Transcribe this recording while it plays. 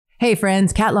Hey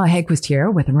friends, Kat Law Hegquist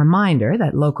here with a reminder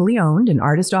that locally owned and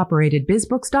artist-operated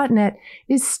bizbooks.net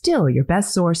is still your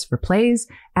best source for plays,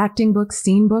 acting books,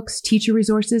 scene books, teacher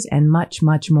resources, and much,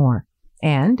 much more.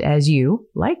 And as you,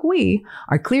 like we,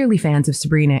 are clearly fans of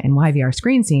Sabrina and YVR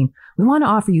Screen Scene, we want to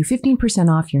offer you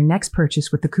 15% off your next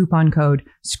purchase with the coupon code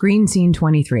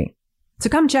ScreenScene23. So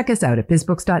come check us out at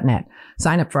bizbooks.net.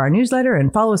 Sign up for our newsletter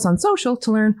and follow us on social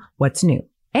to learn what's new.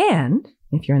 And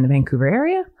if you're in the Vancouver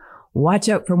area, watch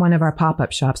out for one of our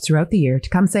pop-up shops throughout the year to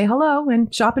come say hello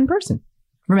and shop in person.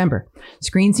 Remember,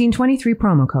 ScreenScene23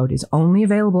 promo code is only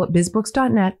available at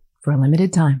bizbooks.net for a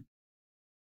limited time.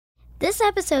 This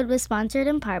episode was sponsored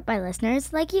in part by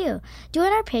listeners like you.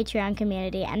 Join our Patreon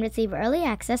community and receive early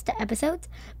access to episodes,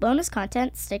 bonus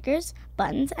content, stickers,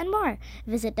 buttons, and more.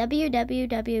 Visit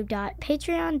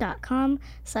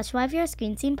www.patreon.com/YVR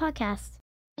Screen Scene Podcast.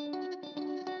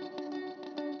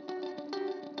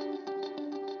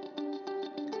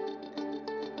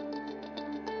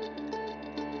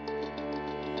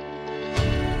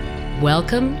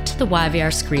 Welcome to the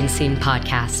YVR Screen Scene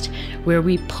Podcast, where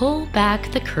we pull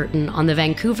back the curtain on the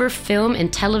Vancouver film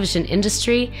and television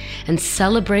industry and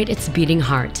celebrate its beating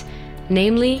heart,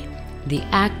 namely the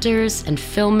actors and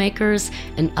filmmakers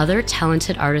and other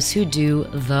talented artists who do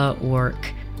the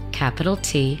work. Capital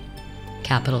T,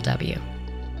 capital W.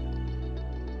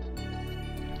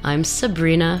 I'm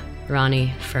Sabrina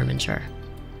Ronnie Furminger.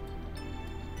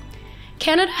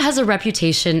 Canada has a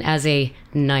reputation as a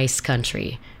nice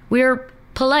country. We're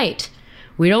polite.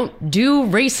 We don't do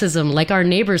racism like our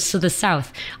neighbors to the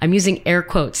south. I'm using air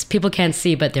quotes. People can't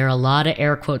see, but there are a lot of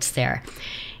air quotes there.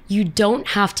 You don't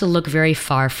have to look very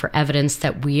far for evidence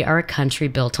that we are a country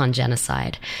built on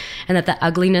genocide and that the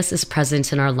ugliness is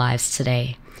present in our lives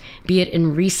today, be it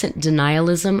in recent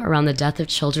denialism around the death of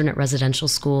children at residential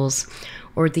schools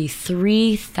or the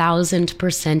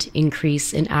 3,000%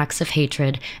 increase in acts of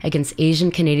hatred against Asian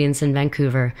Canadians in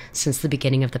Vancouver since the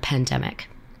beginning of the pandemic.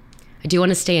 I do want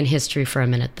to stay in history for a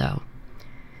minute, though.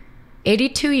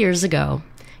 82 years ago,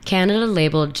 Canada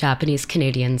labeled Japanese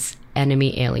Canadians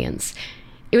enemy aliens.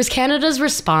 It was Canada's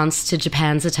response to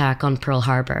Japan's attack on Pearl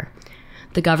Harbor.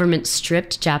 The government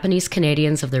stripped Japanese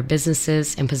Canadians of their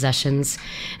businesses and possessions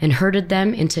and herded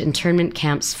them into internment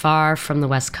camps far from the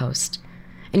West Coast.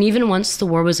 And even once the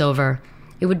war was over,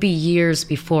 it would be years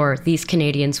before these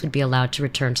Canadians would be allowed to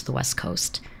return to the West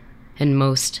Coast. And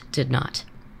most did not.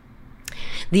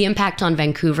 The impact on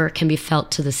Vancouver can be felt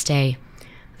to this day.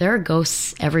 There are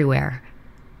ghosts everywhere,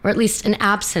 or at least an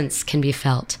absence can be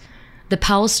felt. The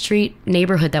Powell Street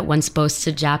neighborhood that once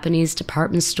boasted Japanese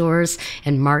department stores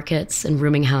and markets and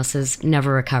rooming houses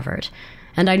never recovered.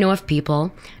 And I know of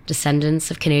people,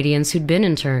 descendants of Canadians who'd been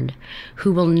interned,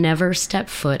 who will never step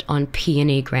foot on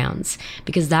P&E grounds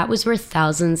because that was where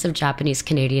thousands of Japanese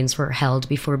Canadians were held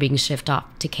before being shipped off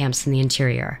to camps in the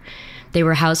interior. They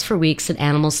were housed for weeks in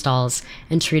animal stalls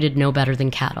and treated no better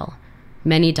than cattle.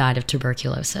 Many died of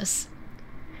tuberculosis.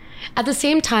 At the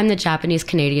same time that Japanese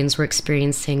Canadians were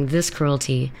experiencing this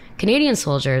cruelty, Canadian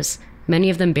soldiers, many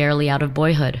of them barely out of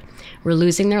boyhood, were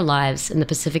losing their lives in the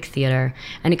Pacific Theater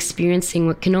and experiencing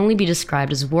what can only be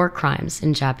described as war crimes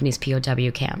in Japanese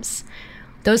POW camps.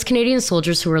 Those Canadian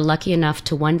soldiers who were lucky enough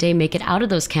to one day make it out of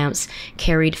those camps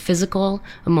carried physical,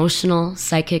 emotional,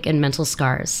 psychic, and mental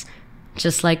scars,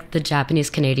 just like the Japanese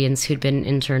Canadians who'd been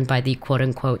interned by the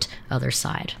quote-unquote other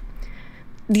side.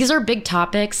 These are big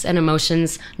topics and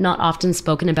emotions not often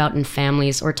spoken about in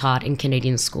families or taught in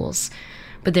Canadian schools.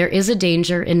 But there is a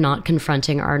danger in not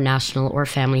confronting our national or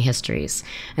family histories,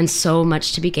 and so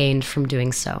much to be gained from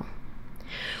doing so.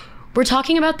 We're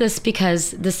talking about this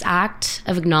because this act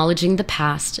of acknowledging the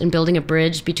past and building a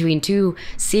bridge between two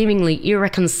seemingly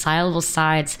irreconcilable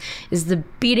sides is the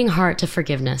beating heart of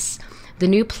forgiveness. The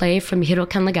new play from Hiro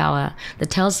Kanagawa that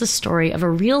tells the story of a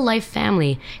real-life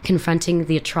family confronting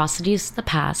the atrocities of the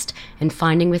past and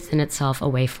finding within itself a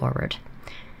way forward.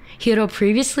 Hiro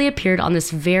previously appeared on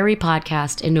this very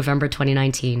podcast in November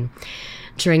 2019.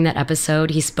 During that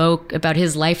episode, he spoke about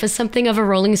his life as something of a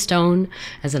rolling stone,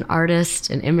 as an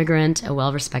artist, an immigrant, a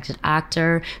well-respected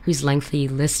actor whose lengthy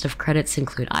list of credits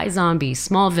include iZombie,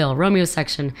 Smallville, Romeo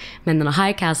Section, Men in the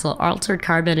High Castle, Altered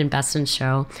Carbon, and Best in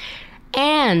Show,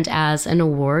 and as an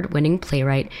award-winning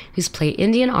playwright whose play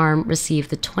Indian Arm received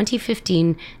the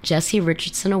 2015 Jesse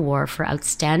Richardson Award for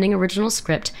Outstanding Original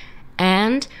Script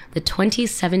and the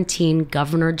 2017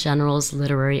 Governor General's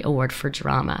Literary Award for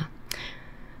Drama.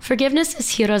 Forgiveness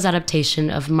is Hiro's adaptation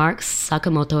of Mark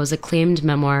Sakamoto's acclaimed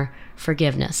memoir,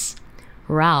 Forgiveness.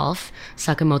 Ralph,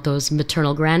 Sakamoto's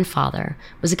maternal grandfather,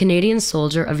 was a Canadian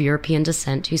soldier of European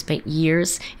descent who spent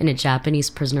years in a Japanese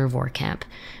prisoner of war camp.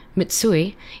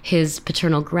 Mitsui, his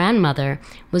paternal grandmother,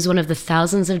 was one of the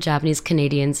thousands of Japanese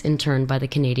Canadians interned by the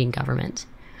Canadian government.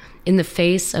 In the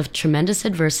face of tremendous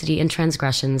adversity and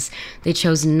transgressions, they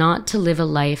chose not to live a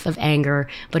life of anger,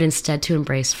 but instead to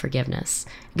embrace forgiveness,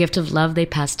 a gift of love they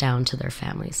passed down to their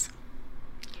families.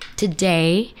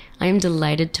 Today, I am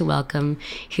delighted to welcome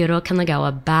Hiro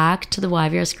Kanagawa back to the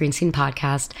YVR Screen Scene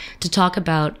podcast to talk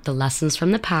about the lessons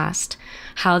from the past,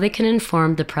 how they can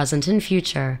inform the present and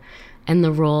future, and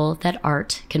the role that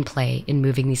art can play in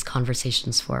moving these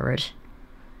conversations forward.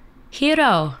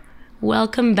 Hiro,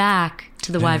 welcome back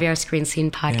to the YVR Screen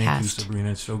Scene podcast. Thank you,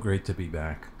 Sabrina. It's so great to be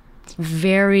back. It's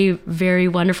very, very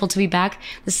wonderful to be back.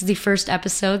 This is the first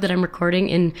episode that I'm recording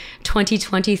in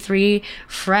 2023,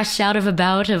 fresh out of a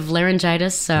bout of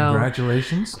laryngitis. So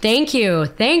congratulations. Thank you.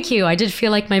 Thank you. I did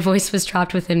feel like my voice was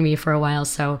trapped within me for a while,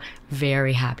 so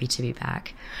very happy to be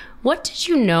back. What did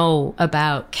you know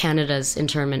about Canada's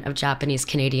internment of Japanese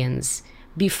Canadians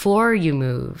before you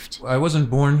moved? I wasn't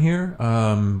born here,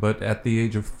 but at the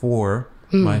age of 4,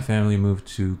 my family moved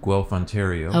to Guelph,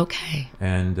 Ontario. Okay.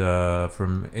 And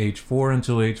from age 4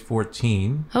 until age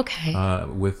 14,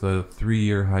 with a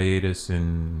 3-year hiatus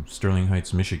in Sterling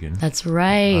Heights, Michigan. That's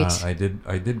right. I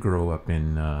did grow up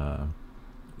in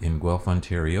Guelph,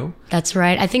 Ontario. That's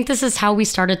right. I think this is how we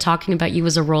started talking about you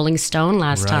as a Rolling Stone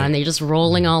last time. They're just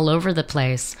rolling all over the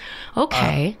place.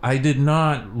 Okay. I did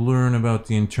not learn about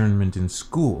the internment in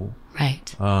school.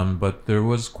 Right. But there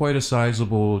was quite a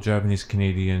sizable Japanese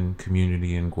Canadian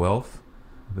community in Guelph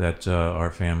that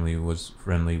our family was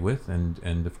friendly with,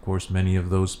 and of course many of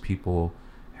those people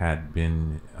had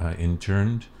been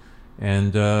interned.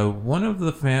 And one of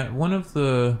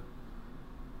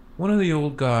the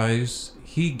old guys,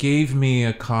 he gave me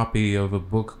a copy of a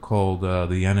book called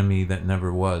The Enemy That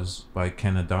Never Was by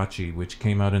Kanadachi, which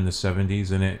came out in the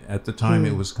 70s, and at the time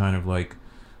it was kind of like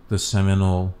the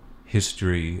seminal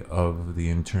history of the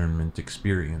internment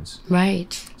experience.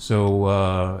 Right. So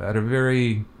at a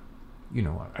very,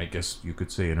 I guess you could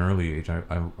say an early age,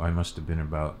 I must have been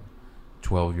about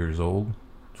 12 years old,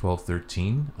 12,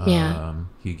 13. Yeah.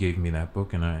 He gave me that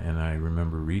book, and I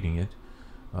remember reading it.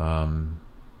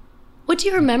 What do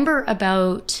you remember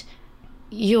about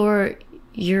your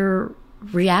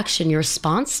reaction, your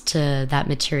response to that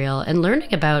material, and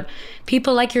learning about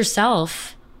people like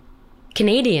yourself,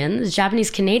 Canadians,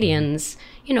 Japanese Canadians,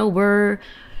 were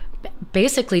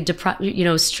basically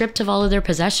stripped of all of their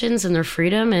possessions and their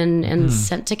freedom and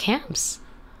sent to camps?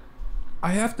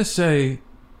 I have to say,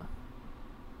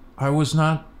 I was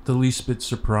not the least bit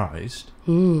surprised.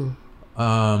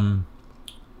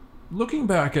 Looking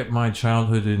back at my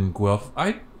childhood in Guelph,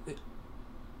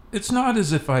 it's not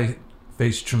as if I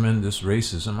faced tremendous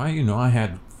racism. I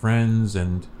had friends,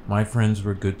 and my friends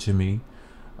were good to me.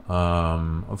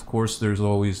 Of course, there's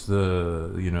always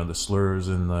the slurs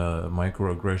and the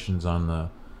microaggressions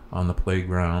on the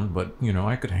playground, but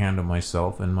I could handle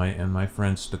myself, and my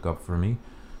friends stuck up for me.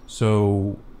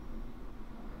 So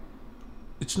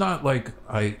it's not like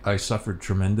I suffered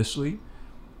tremendously.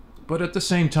 But at the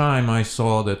same time, I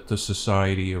saw that the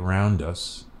society around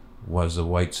us was a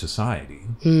white society,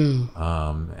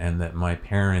 and that my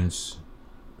parents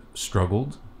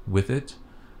struggled with it.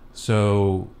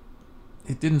 So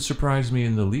it didn't surprise me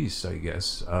in the least, I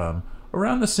guess.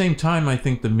 Around the same time, I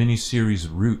think the miniseries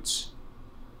Roots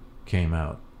came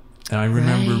out. And I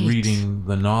remember reading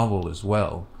the novel as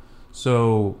well.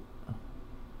 So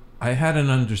I had an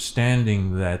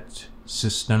understanding that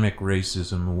systemic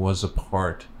racism was a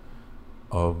part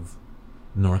of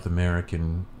North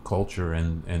American culture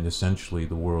and essentially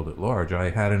the world at large.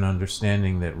 I had an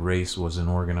understanding that race was an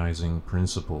organizing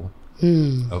principle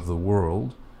of the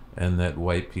world, and that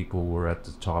white people were at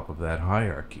the top of that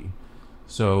hierarchy.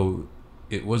 So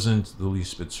it wasn't the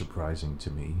least bit surprising to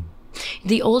me.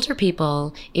 The older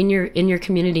people in your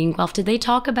community in Guelph, did they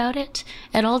talk about it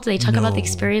at all? Did they talk about the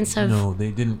experience of... No,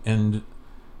 they didn't. And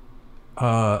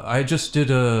I just did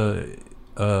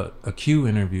a Q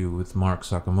interview with Mark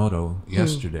Sakamoto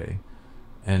yesterday,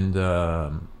 and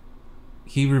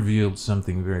he revealed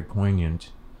something very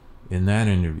poignant in that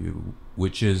interview,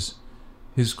 which is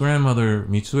his grandmother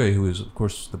Mitsue, who is of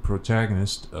course the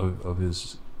protagonist of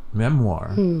his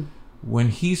memoir. When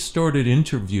he started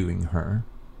interviewing her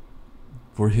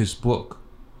for his book,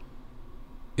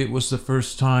 it was the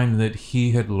first time that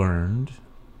he had learned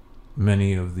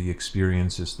many of the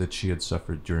experiences that she had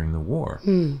suffered during the war.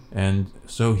 And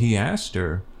so he asked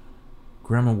her,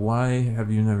 "Grandma, why have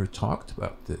you never talked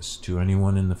about this to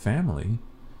anyone in the family?"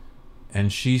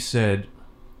 And she said,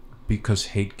 "Because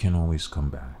hate can always come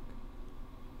back."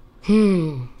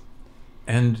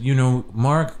 And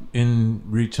Mark, in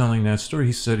retelling that story,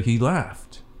 he said he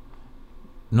laughed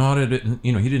not at it,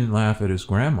 you know, he didn't laugh at his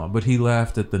grandma, but he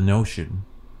laughed at the notion,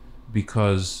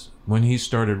 because when he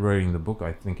started writing the book,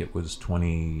 I think it was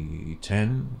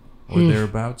 2010 or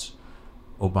thereabouts,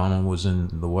 Obama was in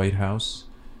the White House,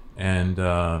 and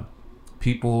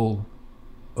people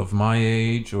of my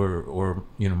age, or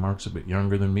you know, Mark's a bit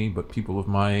younger than me, but people of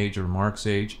my age or Mark's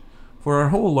age, for our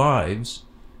whole lives,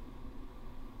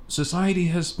 society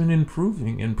has been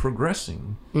improving and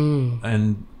progressing,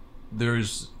 and there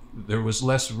was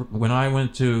less, when I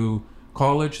went to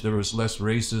college, there was less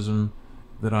racism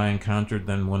that I encountered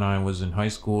than when I was in high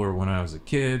school or when I was a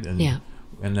kid, and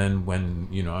and then when,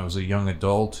 you know, I was a young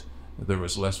adult, there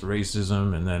was less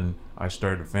racism, and then I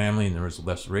started a family and there was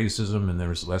less racism, and there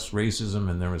was less racism,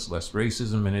 and there was less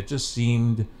racism, and it just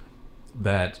seemed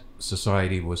that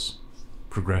society was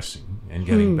progressing and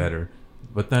getting better.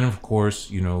 But then, of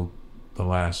course, you know, the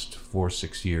last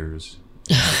 4-6 years,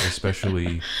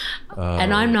 especially,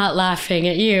 and I'm not laughing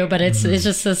at you, but it's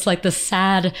just this, like, the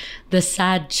sad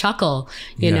chuckle,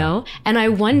 you know. And I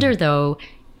wonder, though,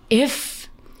 if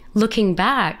looking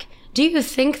back, do you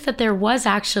think that there was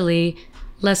actually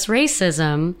less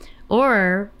racism,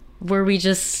 or were we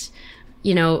just,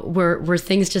 you know, were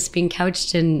things just being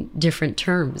couched in different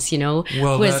terms, you know?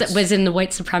 Well, was in the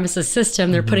white supremacist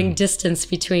system, they're putting distance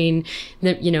between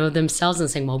the, you know, themselves and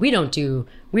saying, well, we don't do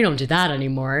that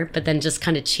anymore, but then just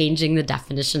kind of changing the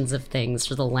definitions of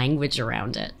things or the language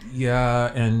around it.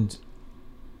 Yeah, and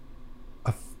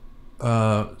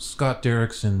Scott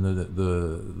Derrickson,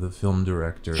 the film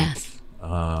director. Yes.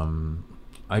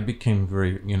 I became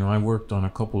very, you know, I worked on a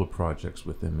couple of projects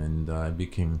with him, and I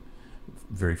became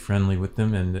very friendly with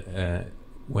him. And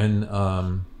when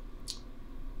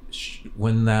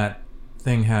that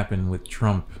thing happened with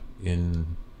Trump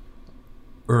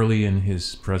early in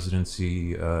his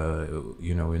presidency,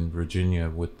 you know, in Virginia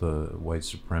with the white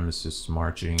supremacists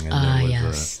marching, and there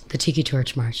was the Tiki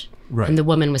Torch March, right, and the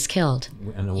woman was killed.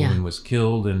 And the woman was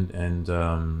killed,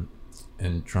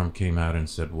 and Trump came out and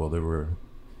said, well, there were,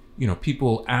 you know,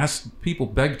 people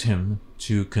begged him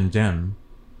to condemn,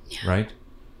 right,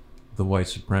 the white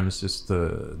supremacists,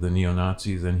 the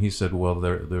neo-Nazis, and he said, well,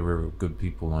 there were good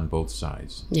people on both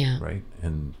sides, right,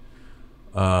 and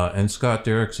Scott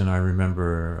Derrickson, I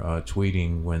remember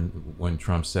tweeting when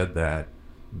Trump said that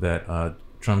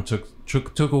Trump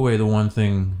took away the one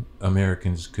thing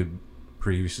Americans could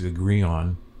previously agree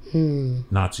on: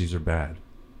 Nazis are bad.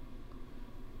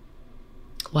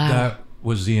 Wow. That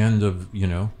was the end of, you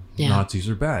know, Nazis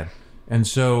are bad. And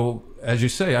so, as you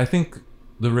say, I think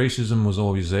the racism was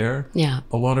always there. Yeah.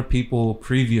 A lot of people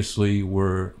previously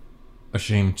were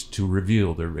ashamed to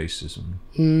reveal their racism,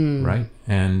 right?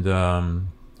 And,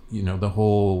 you know, the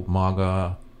whole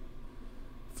MAGA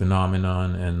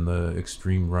phenomenon and the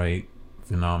extreme right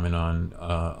phenomenon,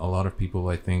 a lot of people,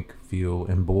 I think, feel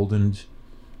emboldened,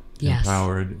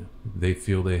 empowered. They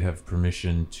feel they have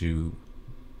permission to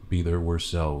be their worst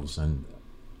selves, and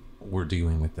we're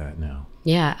dealing with that now.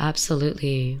 Yeah,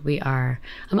 absolutely, we are.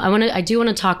 I do want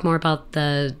to talk more about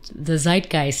the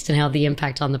zeitgeist and how the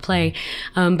impact on the play.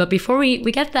 But before we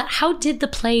get that, how did the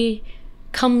play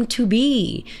come to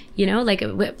be? You know,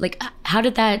 like how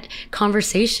did that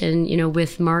conversation, you know,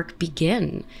 with Mark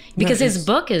begin? Because his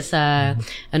book is an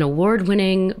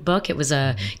award-winning book. It was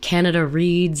a Canada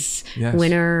Reads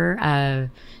winner.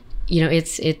 You know,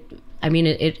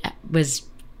 it was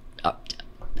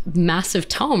massive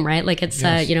tome, right? Like it's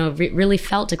you know, really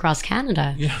felt across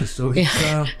Canada. Yeah, so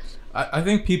it's, I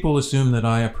think people assume that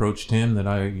I approached him, that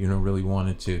I, you know, really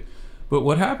wanted to. But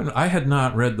what happened, I had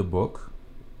not read the book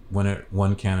when it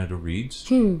won Canada Reads,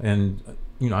 and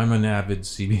you know, I'm an avid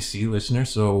CBC listener,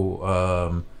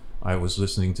 so I was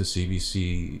listening to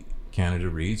CBC Canada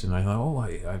Reads, and I thought, oh,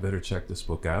 I better check this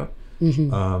book out.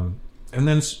 And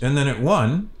then it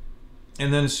won.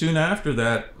 And then soon after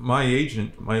that, my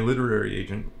literary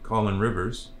agent, Colin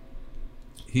Rivers,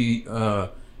 he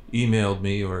emailed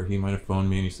me, or he might have phoned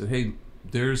me, and he said, hey,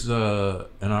 there's an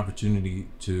opportunity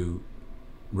to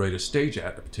write a stage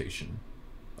adaptation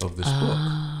of this book.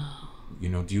 You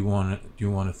know, do you want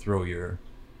to throw your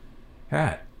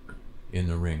hat in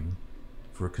the ring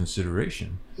for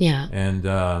consideration? Yeah. And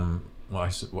I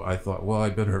thought, well, I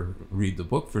better read the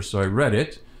book first. So I read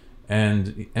it.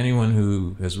 And anyone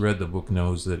who has read the book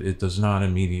knows that it does not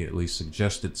immediately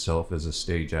suggest itself as a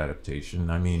stage adaptation.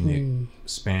 I mean, it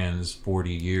spans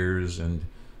 40 years and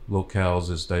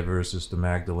locales as diverse as the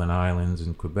Magdalen Islands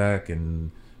in Quebec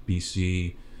and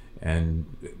BC, and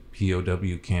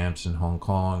POW camps in Hong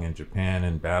Kong and Japan,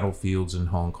 and battlefields in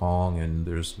Hong Kong, and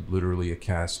there's literally a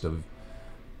cast of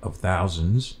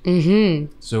thousands.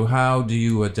 So how do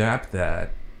you adapt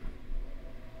that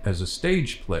as a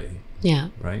stage play, Yeah.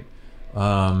 right?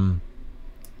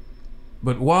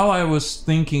 But while I was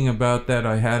thinking about that,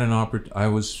 I had I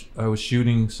was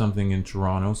shooting something in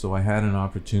Toronto, so I had an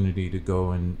opportunity to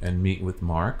go and meet with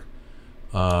Mark.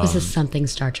 Was this something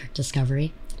Star Trek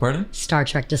Discovery? Pardon? Star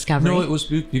Trek Discovery? No, it was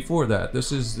before that. This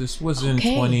was in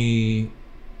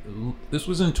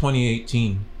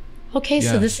 2018. Okay,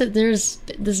 so Yeah. there's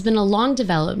been a long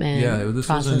development Yeah, this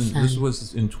process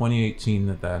was in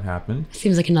 2018 that happened.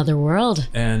 Seems like another world.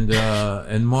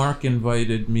 And Mark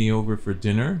invited me over for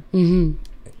dinner. Mm-hmm.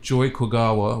 Joy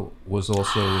Kogawa was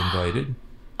also invited.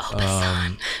 Oh,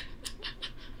 bizarre.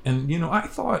 And I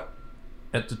thought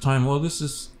at the time, well, this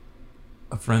is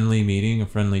a friendly meeting, a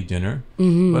friendly dinner.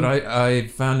 Mm-hmm. But I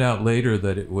found out later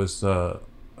that it was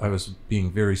I was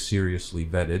being very seriously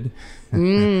vetted.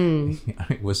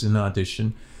 It was an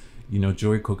audition.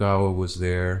 Joy Kogawa was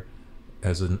there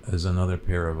as another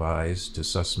pair of eyes to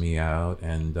suss me out,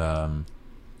 and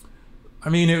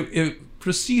it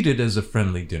proceeded as a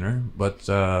friendly dinner, but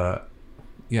I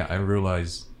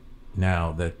realize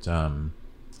now that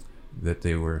that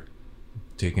they were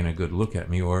taking a good look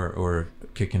at me, or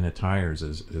kicking the tires,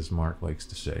 as Mark likes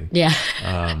to say. Yeah.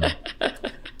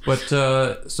 But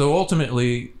so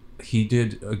ultimately, he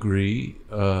did agree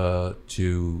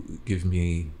to give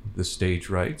me the stage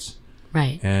rights,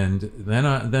 Right. and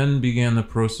then began the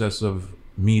process of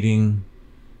meeting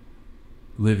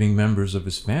living members of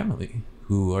his family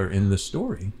who are in the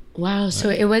story. Wow. So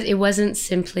it wasn't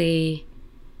simply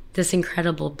this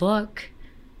incredible book.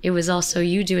 It was also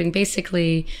you doing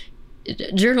basically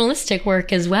journalistic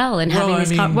work as well, and having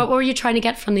these. What were you trying to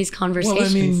get from these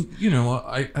conversations? Well,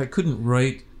 I couldn't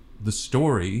write the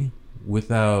story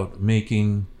without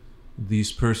making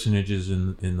these personages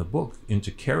in the book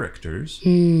into characters,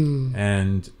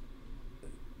 and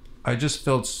I just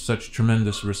felt such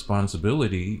tremendous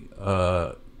responsibility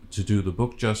to do the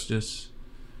book justice,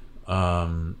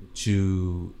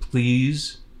 to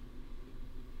please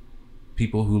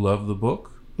people who love the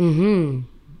book. Mm-hmm.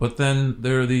 But then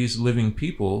there are these living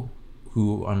people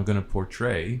who I'm going to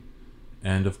portray,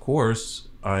 and of course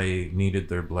I needed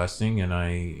their blessing, and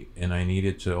I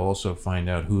needed to also find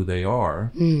out who they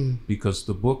are, because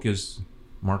the book is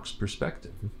Mark's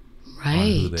perspective on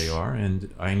who they are,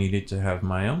 and I needed to have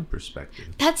my own perspective.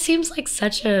 That seems like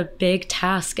such a big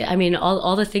task. I mean,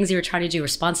 all the things you were trying to do,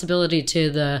 responsibility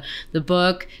to the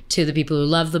book, to the people who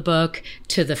love the book,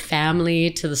 to the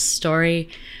family, to the story.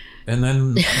 And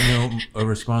then, a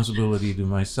responsibility to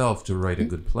myself to write a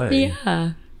good play.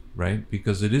 Yeah. Right?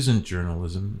 Because it isn't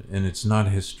journalism, and it's not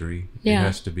history. Yeah. It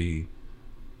has to be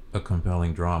a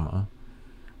compelling drama.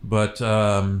 But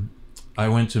I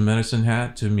went to Medicine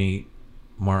Hat to meet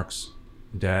Mark's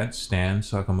dad, Stan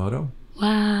Sakamoto.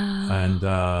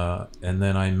 Wow. And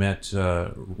then I met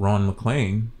Ron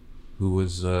McLean, who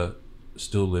was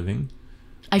still living.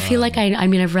 I feel like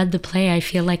I've read the play. I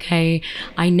feel like I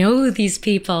know these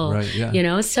people. Right,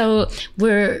 yeah. So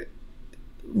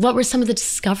what were some of the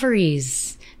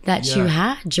discoveries that you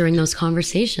had during those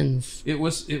conversations? It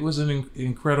was an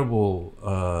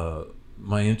incredible.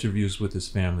 My interviews with his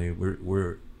family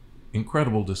were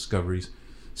incredible discoveries.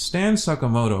 Stan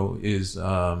Sakamoto is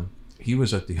he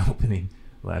was at the opening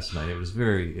last night.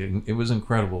 It was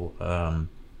incredible for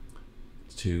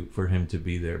him to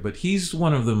be there. But he's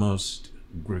one of the most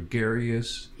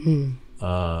gregarious,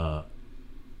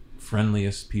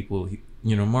 friendliest people.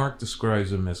 Mark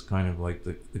describes him as kind of like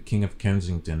the King of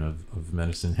Kensington of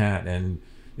Medicine Hat, and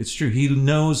it's true. He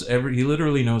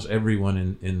literally knows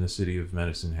everyone in the city of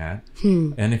Medicine Hat,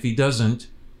 and if he doesn't,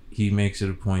 he makes it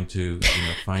a point to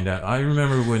find out. I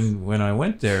remember when I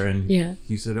went there, and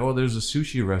he said, "Oh, there's a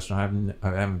sushi restaurant.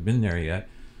 I haven't been there yet."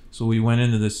 So we went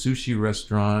into the sushi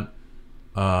restaurant.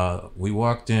 We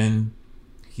walked in.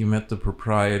 He met the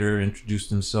proprietor, introduced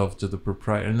himself to the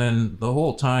proprietor, and then the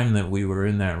whole time that we were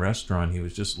in that restaurant, he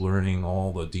was just learning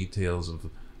all the details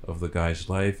of the guy's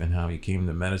life and how he came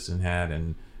to Medicine Hat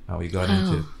and how he got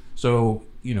into. So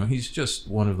he's just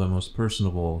one of the most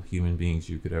personable human beings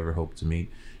you could ever hope to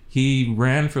meet. He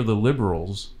ran for the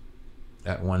Liberals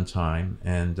at one time,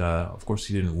 and of course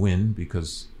he didn't win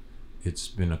because it's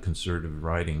been a conservative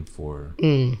riding for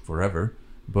forever.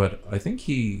 But I think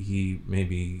he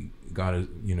maybe got as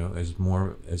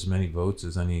many votes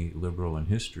as any liberal in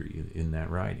history in that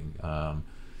riding.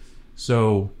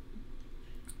 So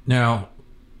now,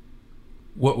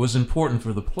 what was important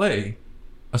for the play,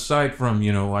 aside from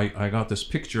I got this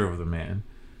picture of the man,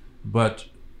 but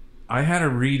I had a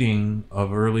reading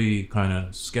of early kind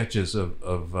of sketches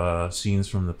of scenes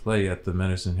from the play at the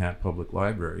Medicine Hat Public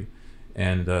Library,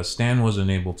 and Stan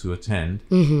wasn't able to attend,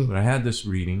 but I had this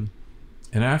reading.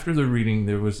 And after the reading,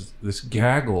 there was this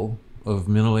gaggle of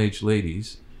middle-aged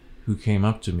ladies who came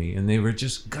up to me, and they were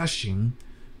just gushing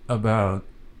about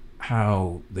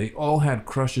how they all had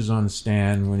crushes on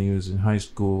Stan when he was in high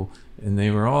school, and they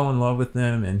were all in love with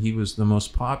him, and he was the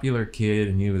most popular kid,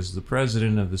 and he was the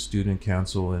president of the student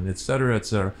council, and et cetera, et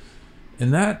cetera.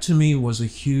 And that to me was a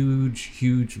huge,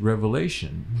 huge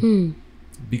revelation.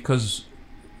 Because,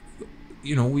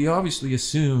 you know, we obviously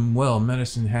assume, well,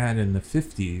 Medicine Hat in the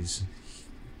 50s,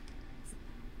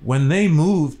 when they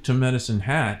moved to Medicine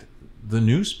Hat, the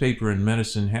newspaper in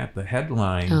Medicine Hat, the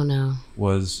headline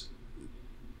was,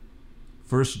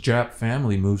 "First Jap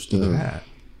family moves to the Hat."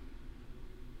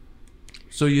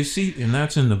 So you see, and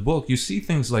that's in the book, you see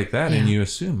things like that and you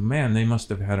assume, man, they must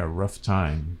have had a rough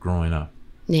time growing up.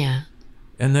 Yeah.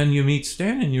 And then you meet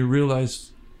Stan and you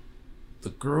realize the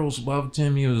girls loved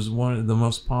him. He was one of the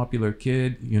most popular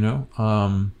kid, you know.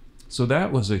 So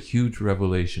that was a huge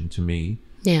revelation to me.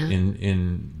 Yeah.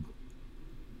 In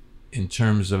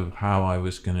terms of how I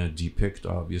was going to depict,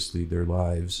 obviously, their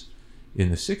lives in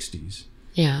the 60s.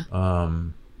 Yeah.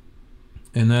 And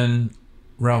then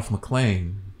Ralph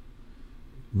McLean,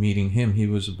 meeting him, he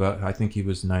was about, I think he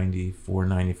was 94,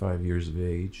 95 years of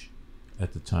age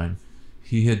at the time.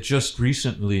 He had just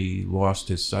recently lost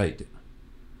his sight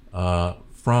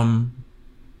from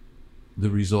the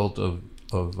result of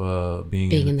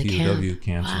being in the POW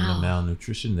camps and the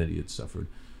malnutrition that he had suffered.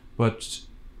 But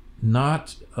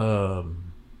not a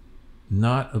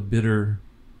bitter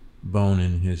bone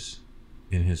in his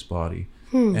body.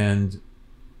 And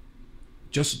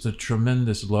just the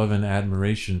tremendous love and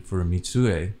admiration for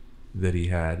Mitsue that he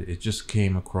had, it just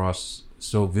came across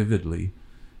so vividly.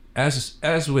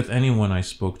 As with anyone I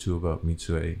spoke to about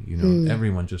Mitsue, you know,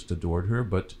 everyone just adored her.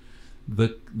 But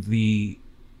the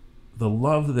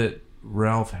love that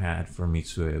Ralph had for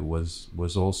Mitsue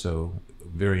was also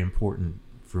very important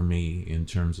for me in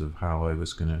terms of how I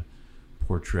was going to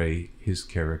portray his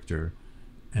character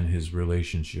and his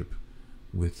relationship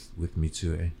with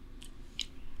Mitsue.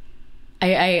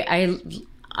 I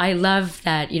love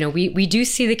that, you know, we do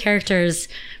see the characters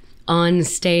on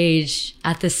stage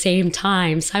at the same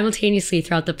time, simultaneously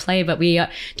throughout the play, but we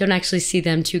don't actually see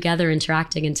them together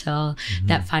interacting until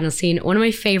that final scene. One of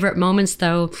my favorite moments,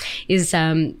 though, is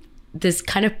this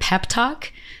kind of pep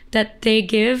talk that they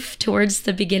give towards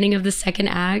the beginning of the second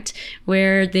act,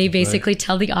 where they basically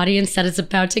tell the audience that it's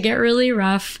about to get really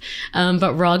rough,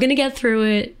 but we're all going to get through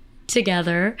it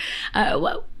together.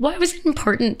 Why was it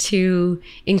important to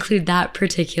include that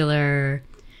particular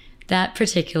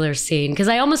scene? Because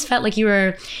I almost felt like you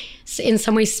were in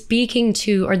some way speaking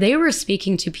to, or they were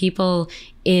speaking to people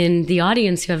in the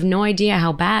audience who have no idea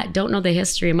how bad, don't know the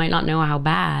history, might not know how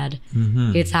bad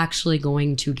it's actually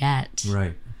going to get.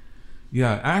 Right.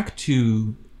 Yeah, Act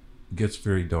 2 gets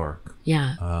very dark.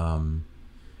 Yeah.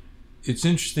 It's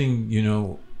interesting, you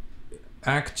know,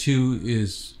 Act 2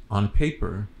 is, on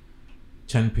paper,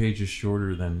 10 pages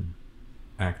shorter than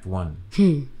Act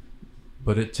 1.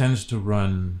 But it tends to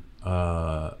run,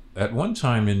 at one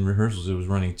time in rehearsals, it was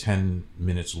running 10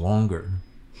 minutes longer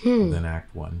than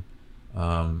Act 1,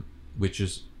 which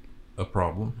is a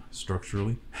problem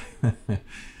structurally.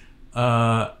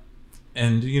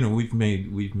 And you know, we've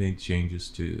made changes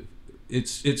to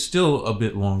it's still a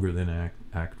bit longer than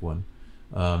Act 1,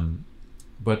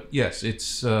 but yes,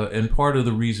 it's and part of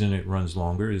the reason it runs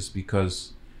longer is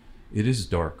because it is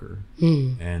darker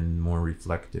and more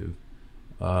reflective.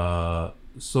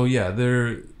 So yeah,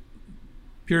 there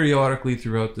periodically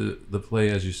throughout the play,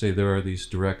 as you say, there are these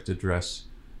direct address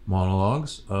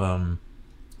monologues.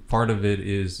 Part of it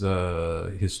is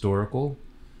historical,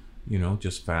 you know,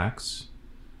 just facts.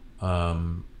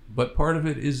 But part of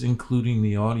it is including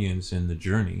the audience in the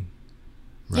journey,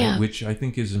 right? Yeah. Which I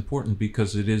think is important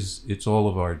because it's all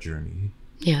of our journey.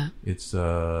 Yeah. It's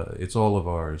all of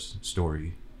our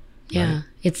story. Yeah.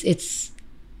 Right?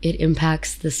 It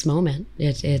impacts this moment.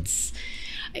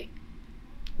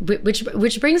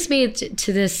 Which brings me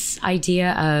to this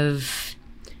idea of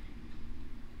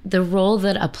the role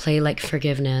that a play like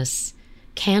Forgiveness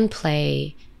can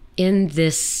play in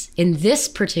this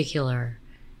particular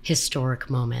historic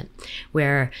moment,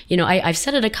 where, you know, I've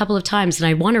said it a couple of times and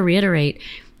I want to reiterate,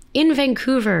 in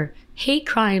Vancouver, hate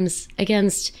crimes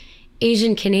against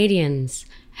Asian Canadians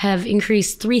have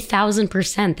increased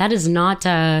 3,000%. That is not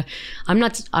that's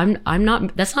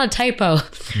not a typo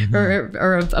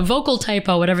or a vocal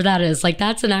typo, whatever that is. Like,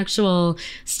 that's an actual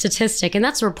statistic, and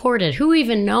that's reported. Who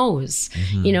even knows?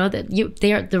 You know, that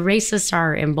the racists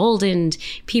are emboldened.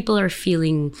 People are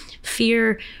feeling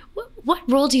fear. What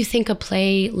role do you think a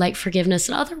play like Forgiveness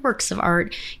and other works of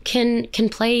art can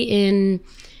play in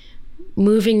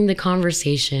moving the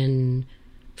conversation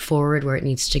forward where it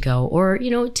needs to go, or,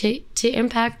 to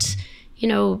impact,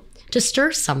 to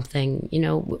stir something,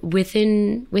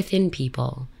 within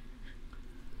people.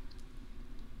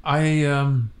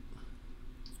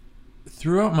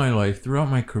 Throughout my life, throughout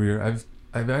my career,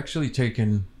 I've actually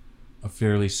taken a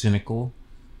fairly cynical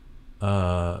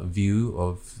view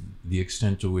of the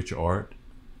extent to which art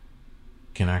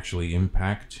can actually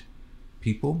impact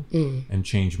people and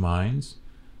change minds.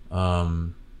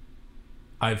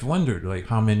 I've wondered, like,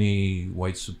 how many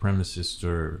white supremacists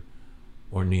or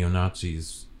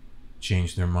neo-Nazis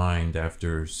changed their mind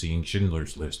after seeing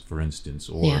Schindler's List, for instance,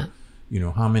 or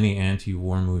how many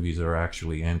anti-war movies are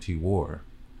actually anti-war?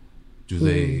 Do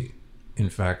they, in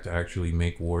fact, actually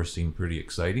make war seem pretty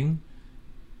exciting?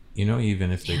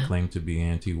 Even if they claim to be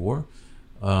anti-war.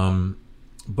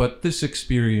 But this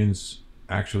experience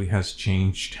actually has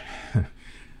changed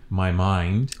my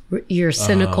mind. Your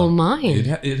cynical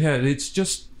mind. It's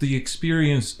just the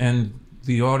experience and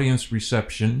the audience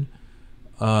reception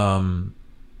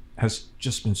has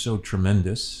just been so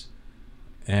tremendous.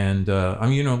 And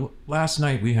last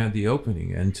night we had the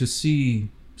opening, and to see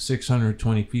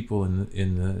 620 people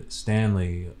in the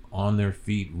Stanley on their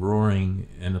feet, roaring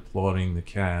and applauding the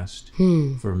cast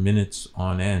for minutes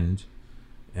on end,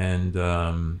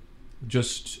 and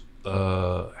just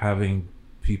having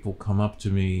people come up to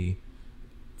me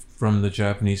from the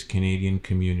Japanese Canadian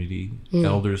community,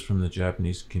 elders from the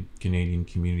Japanese Canadian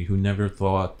community who never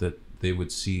thought that they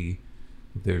would see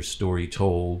their story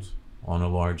told on a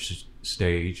large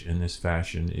stage in this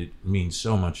fashion. It means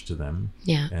so much to them.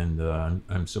 Yeah. And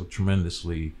I'm so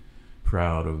tremendously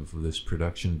proud of this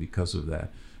production because of that.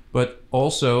 But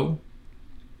also,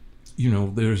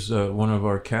 there's one of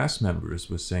our cast members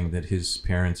was saying that his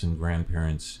parents and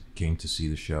grandparents came to see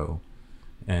the show,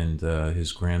 and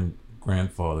his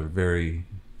grandfather, very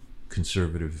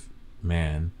conservative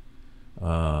man,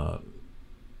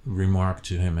 remarked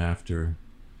to him after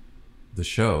the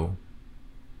show,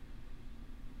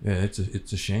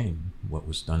 it's a shame what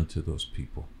was done to those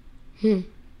people. And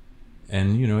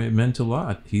it meant a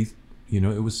lot.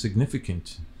 It was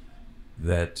significant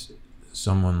that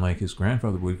someone like his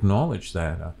grandfather would acknowledge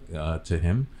that to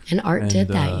him. And art did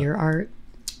that. Your art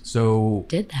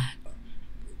did that.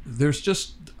 There's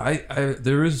just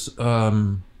there is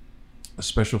a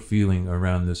special feeling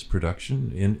around this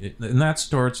production, and that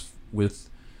starts with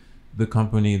the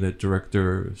company that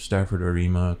director Stafford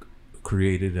Arima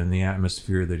created and the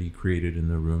atmosphere that he created in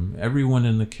the room. Everyone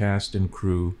in the cast and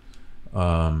crew,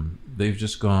 they've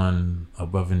just gone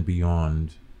above and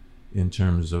beyond in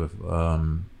terms of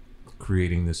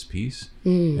creating this piece.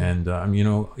 And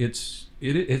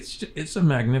it's a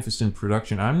magnificent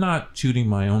production. I'm not tooting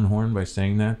my own horn by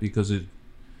saying that, because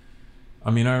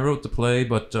I wrote the play,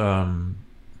 but you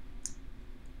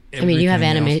have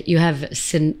you have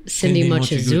Cindy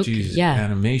Mochizuki,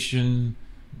 animation,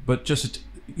 but just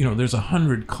there's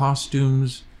 100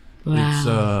 costumes.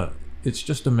 Wow. It's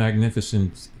just a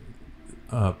magnificent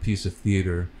piece of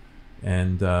theater,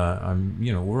 and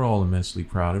we're all immensely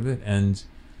proud of it, and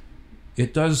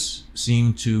it does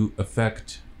seem to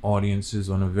affect audiences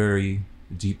on a very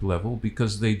deep level,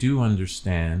 because they do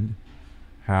understand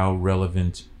how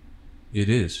relevant it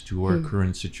is to our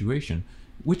current situation,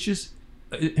 which is,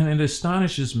 and it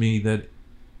astonishes me that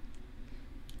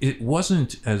it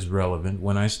wasn't as relevant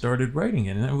when I started writing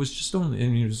it. And it was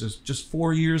just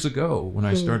 4 years ago when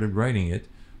I started writing it.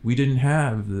 We didn't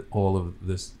have all of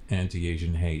this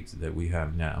anti-Asian hate that we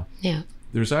have now. Yeah.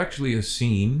 There's actually a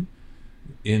scene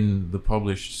in the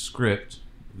published script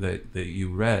that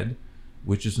you read,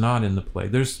 which is not in the play.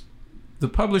 The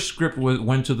published script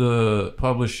went to the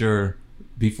publisher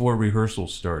before rehearsal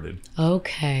started.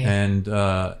 Okay. And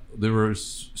there were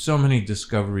so many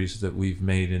discoveries that we've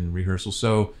made in rehearsal.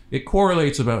 So it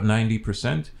correlates about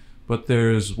 90%, but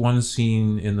there's one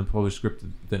scene in the published script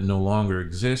that no longer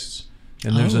exists.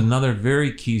 And there's another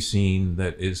very key scene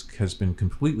that has been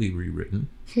completely rewritten,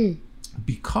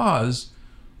 because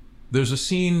there's a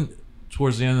scene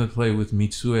towards the end of the play with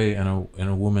Mitsue and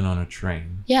a woman on a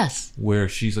train. Yes. Where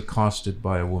she's accosted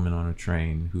by a woman on a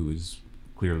train who is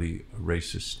clearly a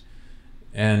racist.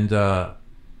 And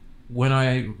when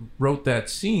I wrote that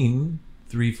scene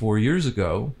 3-4 years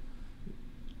ago,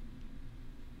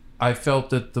 I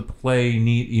felt that the play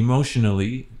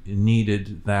emotionally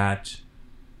needed that.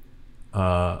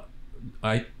 Mitsue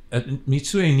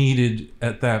needed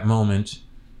at that moment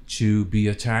to be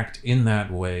attacked in that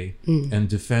way and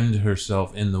defend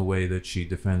herself in the way that she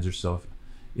defends herself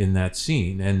in that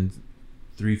scene. And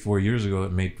 3-4 years ago,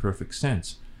 it made perfect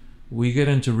sense. We get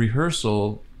into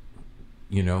rehearsal,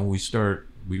 we start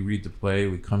we read the play,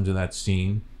 we come to that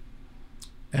scene,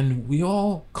 and we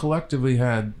all collectively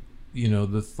had,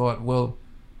 the thought, well,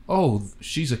 oh,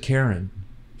 she's a Karen.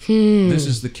 This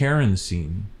is the Karen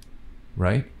scene,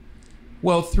 right?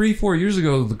 Well, 3-4 years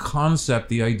ago, the concept,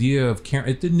 the idea of Karen,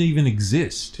 it didn't even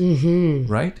exist,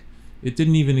 right? It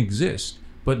didn't even exist.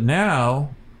 But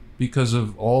now, because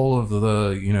of all of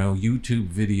the, YouTube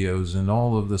videos and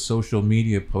all of the social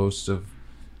media posts of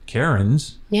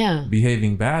Karens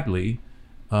behaving badly,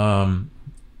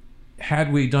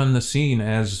 had we done the scene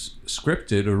as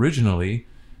scripted originally,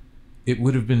 it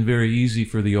would have been very easy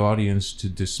for the audience to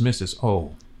dismiss as,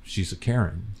 oh, she's a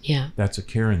Karen. Yeah. That's a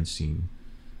Karen scene,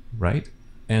 right?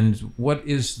 And what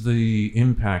is the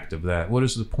impact of that? What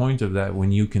is the point of that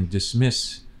when you can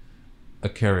dismiss a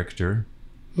character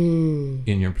in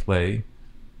your play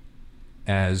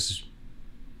as,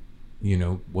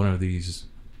 one of these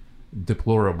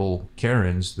deplorable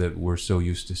Karens that we're so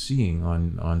used to seeing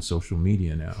on social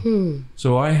media now?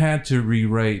 So I had to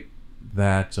rewrite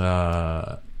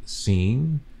that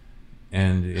scene,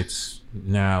 and it's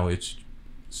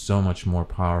so much more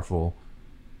powerful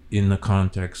in the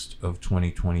context of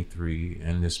 2023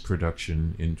 and this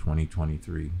production in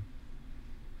 2023.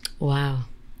 Wow.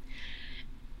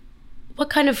 What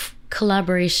kind of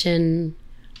collaboration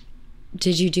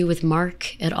did you do with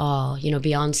Mark at all?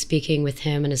 Beyond speaking with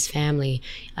him and his family,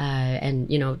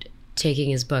 and taking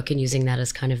his book and using that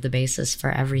as kind of the basis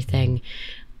for everything.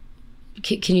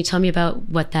 Can you tell me about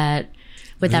what that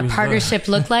partnership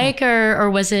looked like,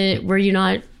 or were you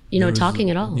not talking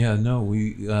at all? Yeah, no,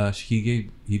 he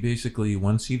basically,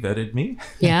 once he vetted me.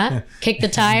 Yeah, kicked the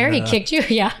tire, he kicked you,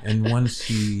 yeah. And once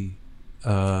he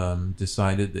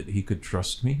decided that he could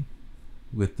trust me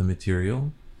with the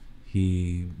material,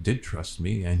 he did trust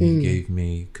me, and he gave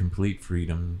me complete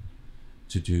freedom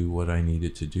to do what I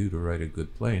needed to do to write a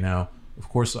good play. Now, of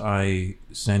course, I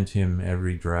sent him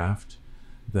every draft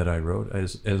that I wrote,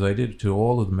 as I did to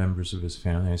all of the members of his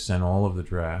family. I sent all of the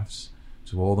drafts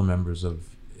to all the members of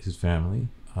his family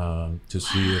to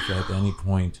see if at any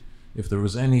point, if there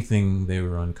was anything they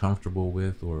were uncomfortable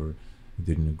with or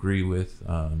didn't agree with.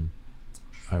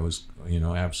 I was,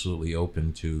 absolutely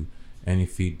open to any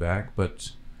feedback,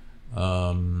 but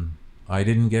I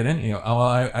didn't get any.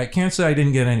 I can't say I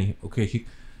didn't get any. Okay,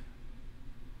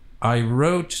 I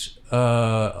wrote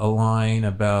a line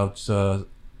about,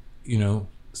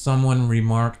 someone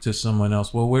remarked to someone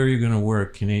else, well, where are you going to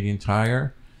work? Canadian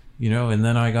Tire? And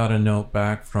then I got a note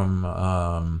back from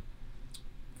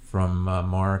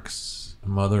Mark's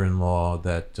mother-in-law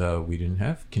that we didn't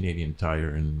have Canadian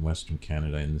Tire in Western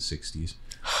Canada in the 60s.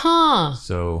 Huh.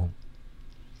 So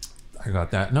I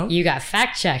got that note. You got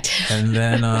fact-checked. And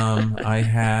then I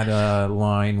had a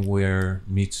line where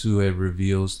Mitsue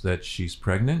reveals that she's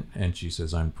pregnant, and she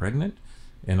says, I'm pregnant.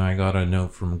 And I got a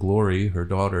note from Glory, her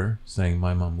daughter, saying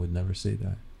my mom would never say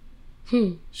that.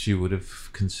 She would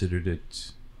have considered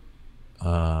it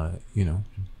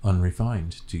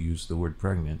unrefined to use the word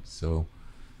pregnant. So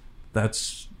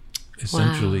that's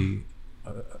essentially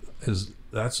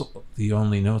that's the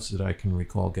only notes that I can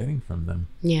recall getting from them.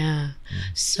 Yeah.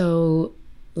 So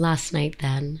last night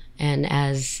then, and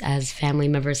as family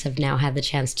members have now had the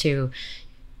chance to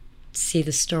see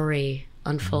the story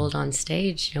unfold on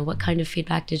stage, what kind of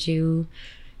feedback did you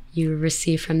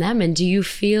receive from them? And do you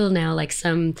feel now like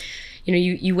some,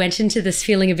 you went into this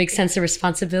feeling a big sense of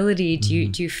responsibility. Do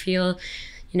you feel,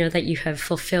 that you have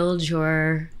fulfilled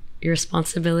your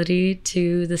responsibility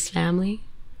to this family?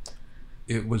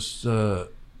 It was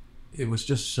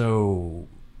just so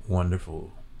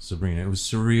wonderful, Sabrina. It was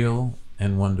surreal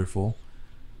and wonderful.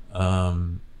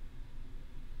 I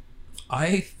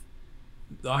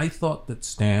thought that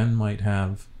Stan might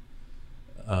have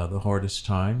the hardest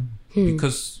time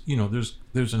because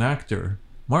there's an actor.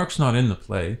 Mark's not in the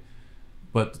play,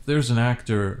 but there's an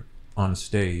actor on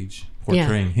stage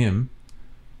portraying him,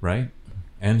 right?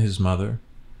 And his mother,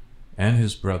 and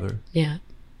his brother. Yeah.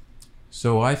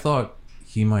 So I thought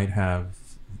he might have,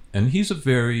 and he's a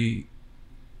very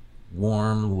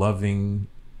warm, loving,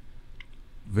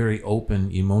 very open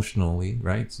emotionally,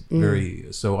 right?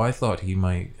 So I thought he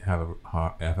might have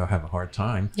a hard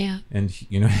time. Yeah. And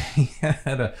he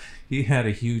had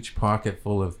a huge pocket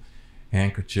full of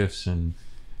handkerchiefs and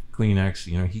Kleenex.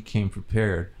 He came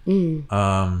prepared.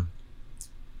 But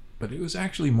it was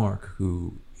actually Mark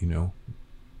who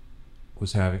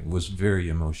was very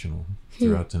emotional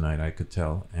throughout the night. I could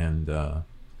tell, and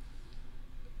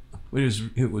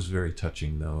it was very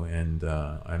touching though, and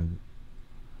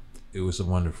it was a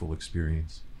wonderful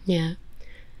experience. Yeah.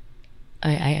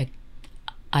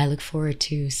 I look forward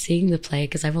to seeing the play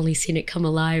because I've only seen it come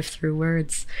alive through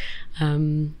words.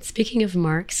 Speaking of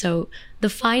Mark, so the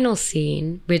final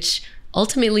scene, which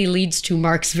ultimately leads to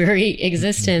Mark's very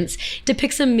existence,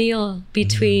 depicts a meal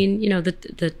between,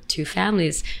 the two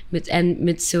families, and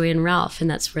Mitsui and Ralph, and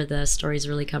that's where the stories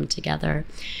really come together.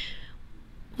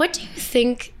 What do you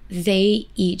think they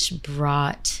each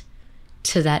brought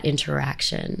to that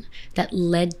interaction that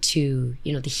led to,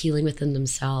 the healing within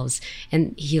themselves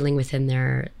and healing within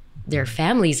their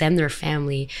families and their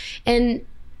family? And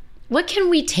what can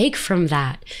we take from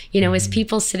that, as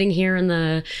people sitting here in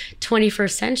the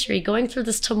 21st century going through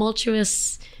this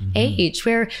tumultuous age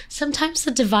where sometimes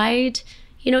the divide,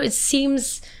 it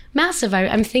seems massive.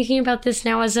 I'm thinking about this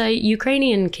now as a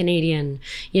Ukrainian Canadian,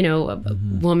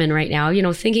 woman right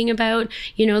now, thinking about,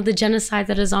 the genocide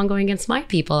that is ongoing against my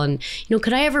people. And,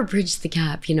 could I ever bridge the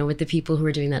gap, with the people who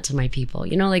are doing that to my people,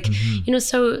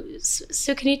 so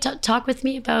can you talk with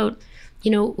me about,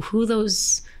 who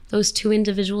those two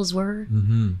individuals were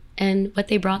and what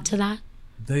they brought to that?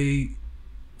 They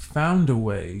found a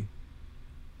way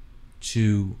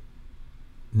to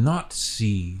not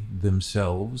see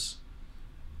themselves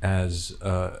as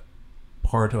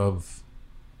part of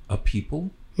a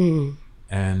people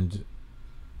and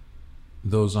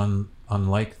those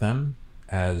unlike them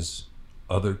as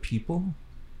other people,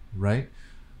 right?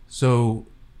 So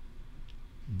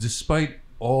despite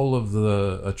all of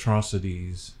the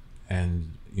atrocities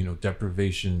and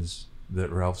deprivations that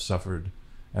Ralph suffered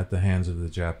at the hands of the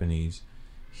Japanese,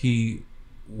 he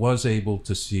was able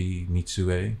to see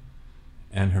Mitsue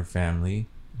and her family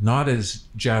not as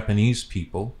Japanese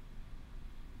people,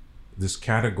 this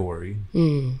category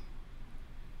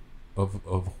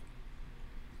of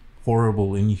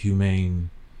horrible, inhumane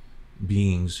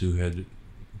beings who had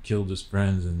killed his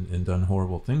friends and done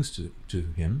horrible things to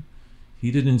him. He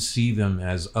didn't see them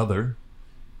as other.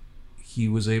 He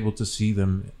was able to see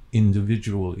them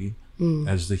individually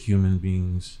as the human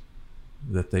beings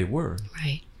that they were.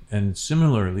 Right. And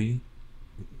similarly,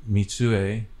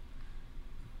 Mitsue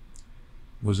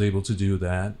was able to do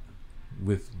that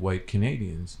with white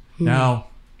Canadians. Now,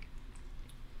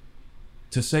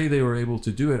 to say they were able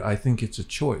to do it, I think it's a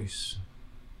choice.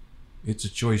 It's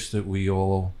a choice that we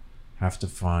all have to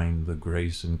find the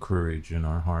grace and courage in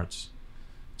our hearts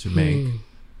to make.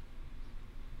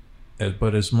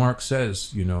 But as Mark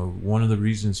says, one of the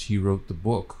reasons he wrote the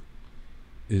book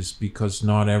is because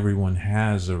not everyone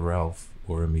has a Ralph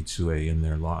or a Mitsue in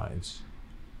their lives.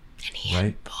 And he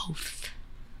had both.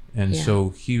 And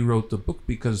so he wrote the book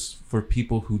because for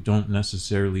people who don't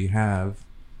necessarily have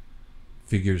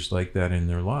figures like that in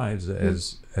their lives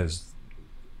as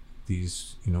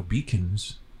these,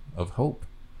 beacons of hope.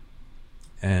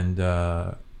 And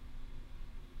I,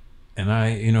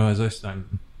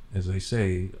 as I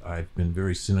say, I've been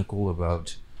very cynical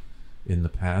in the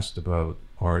past about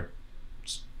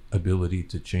art's ability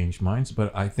to change minds,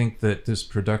 but I think that this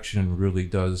production really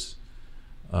does,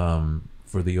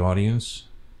 for the audience,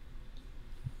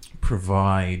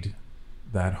 provide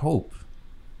that hope.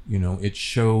 It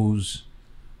shows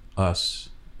us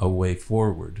a way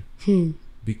forward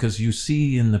because you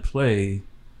see in the play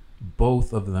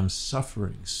both of them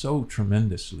suffering so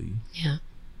tremendously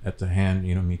at the hand,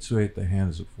 Mitsue at the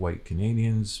hands of white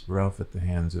Canadians, Ralph at the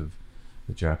hands of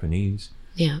the Japanese.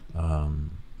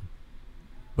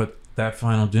 But that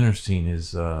final dinner scene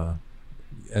is,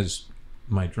 as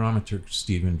my dramaturg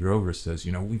Stephen Drover says,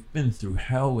 we've been through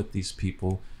hell with these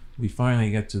people. We finally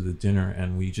get to the dinner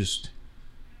and we're just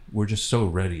so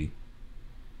ready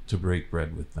to break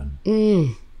bread with them.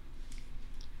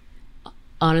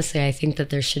 Honestly, I think that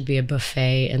there should be a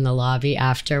buffet in the lobby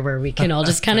after where we can all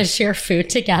just kind of share food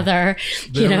together.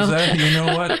 You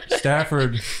know what?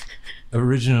 Stafford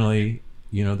originally,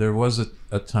 there was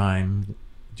a time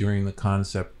during the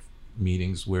concept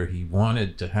meetings where he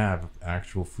wanted to have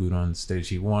actual food on stage.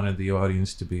 He wanted the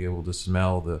audience to be able to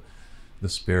smell the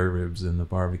spare ribs and the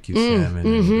barbecue salmon.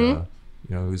 And,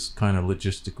 it was kind of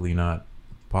logistically not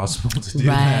possible to do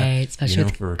that. Right, especially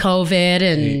with for COVID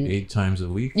and eight times a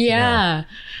week. Yeah.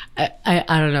 I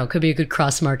don't know. Could be a good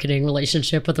cross-marketing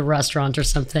relationship with a restaurant or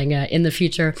something in the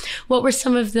future. What were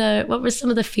some of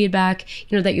the feedback,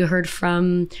 that you heard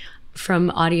from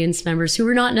audience members who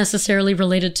were not necessarily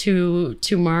related to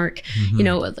Mark?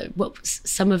 What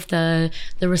some of the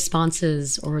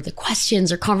responses or the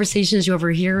questions or conversations you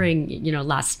were hearing,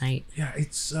 last night? Yeah,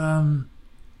 it's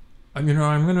I'm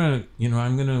gonna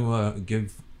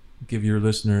give your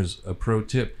listeners a pro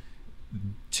tip.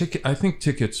 I think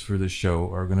tickets for this show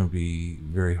are gonna be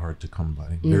very hard to come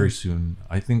by very soon.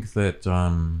 I think that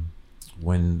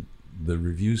when the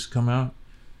reviews come out,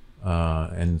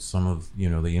 and some of the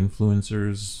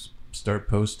influencers start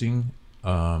posting,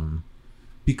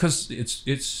 because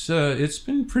it's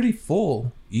been pretty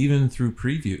full even through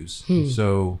previews.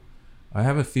 So I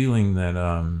have a feeling that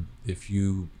if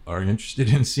you are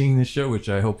interested in seeing this show, which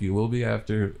I hope you will be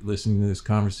after listening to this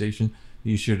conversation,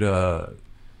 you should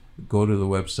go to the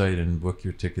website and book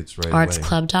your tickets right away.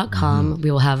 Artsclub.com.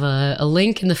 We will have a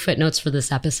link in the footnotes for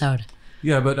this episode.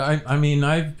 Yeah, but I mean,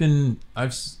 I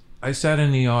sat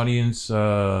in the audience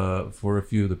for a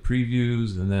few of the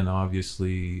previews, and then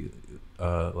obviously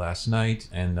last night,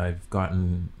 and I've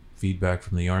gotten feedback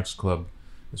from the Arts Club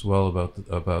as well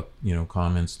about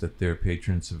comments that their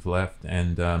patrons have left,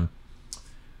 and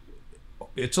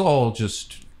it's all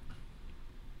just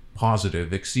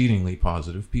positive, exceedingly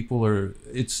positive. People are,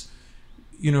 it's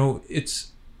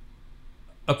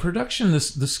a production, the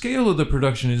scale of the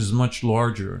production is much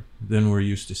larger than we're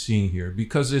used to seeing here,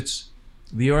 because it's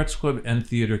the Arts Club and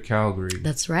Theatre Calgary.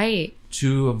 That's right.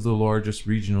 Two of the largest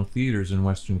regional theaters in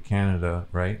Western Canada,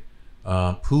 right?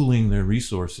 Pooling their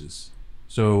resources.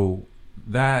 So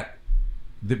that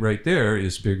right there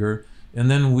is bigger. And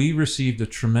then we received a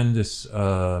tremendous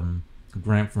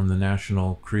grant from the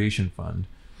National Creation Fund,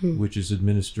 which is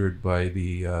administered by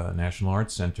the National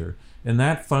Arts Centre. And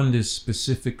that fund is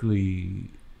specifically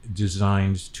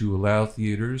designed to allow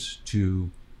theaters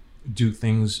to do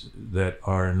things that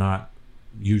are not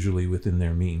usually within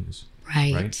their means.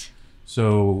 Right?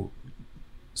 So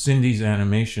Cindy's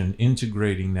animation,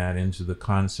 integrating that into the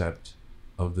concept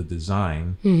of the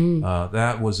design,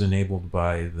 that was enabled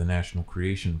by the National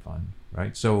Creation Fund,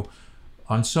 right? So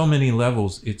on so many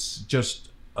levels, it's just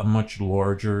a much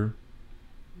larger,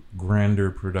 grander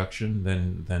production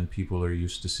than people are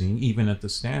used to seeing, even at the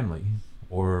Stanley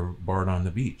or Bard on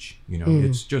the Beach.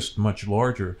 It's just much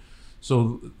larger.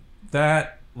 So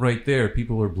that right there,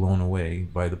 people are blown away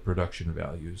by the production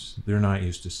values. They're not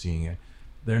used to seeing it.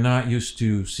 They're not used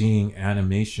to seeing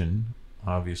animation,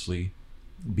 obviously,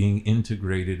 being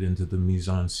integrated into the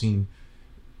mise-en-scene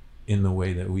in the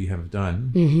way that we have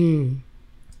done.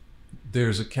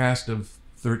 There's a cast of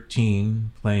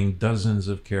 13 playing dozens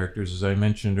of characters. As I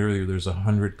mentioned earlier, there's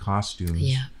 100 costumes.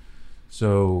 Yeah.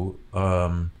 So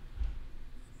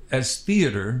as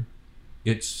theater,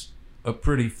 it's a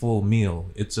pretty full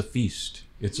meal. It's a feast.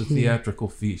 It's a theatrical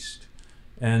feast.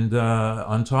 And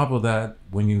on top of that,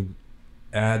 when you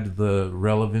add the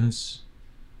relevance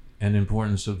and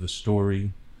importance of the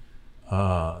story,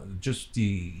 just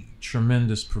the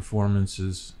tremendous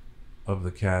performances of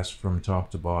the cast from top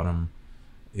to bottom,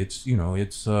 it's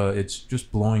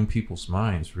just blowing people's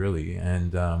minds, really.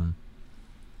 And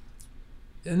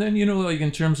then like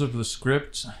in terms of the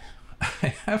script,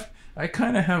 I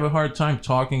kind of have a hard time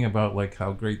talking about like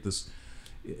how great this.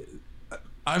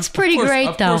 It's pretty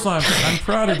great, though. Of course, I'm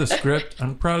proud of the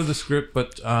script.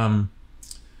 But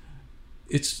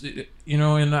it's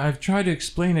and I've tried to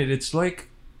explain it. It's like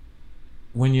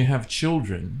when you have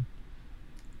children,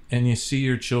 and you see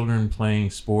your children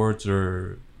playing sports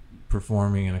or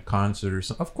performing in a concert or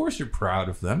something. Of course, you're proud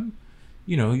of them.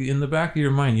 In the back of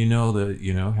your mind,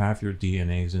 that half your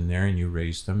DNA's in there, and you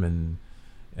raised them,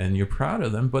 and you're proud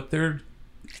of them. But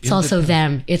it's also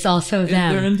them.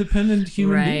 They're independent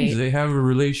human beings. They have a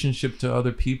relationship to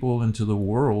other people and to the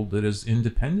world that is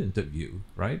independent of you,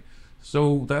 right?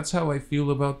 So that's how I feel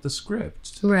about the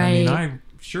script. Right. I mean,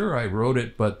 I wrote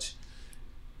it, but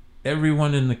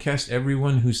everyone in the cast,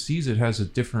 everyone who sees it has a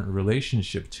different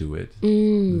relationship to it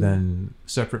than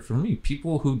separate from me.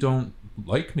 People who don't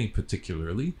like me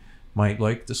particularly might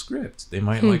like the script. They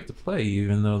might like the play,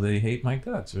 even though they hate my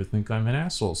guts or think I'm an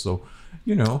asshole. So,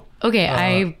 Okay,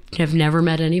 I have never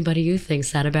met anybody who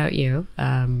thinks that about you.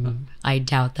 I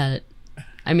doubt that.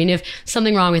 I mean, if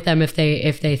something wrong with them if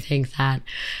they think that.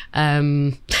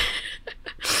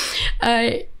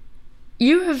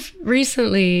 You have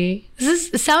recently,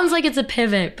 sounds like it's a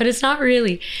pivot, but it's not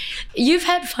really. You've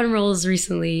had fun roles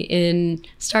recently in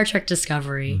Star Trek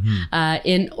Discovery,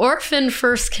 in Orphan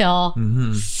First Kill,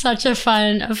 such a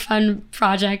fun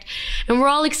project. And we're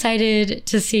all excited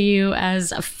to see you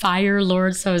as a Fire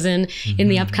Lord Sozin in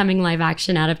the upcoming live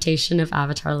action adaptation of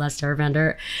Avatar: Last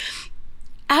Airbender.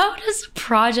 How does a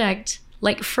project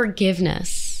like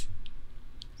Forgiveness,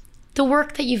 the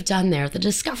work that you've done there, the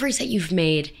discoveries that you've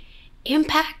made,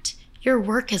 impact your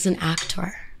work as an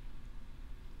actor?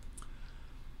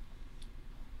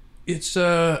 That's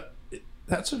a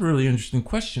really interesting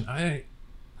question. I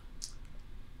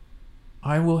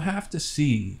will have to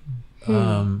see,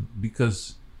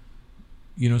 because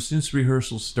since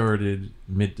rehearsal started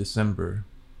mid-December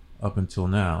up until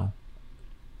now,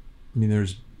 I mean,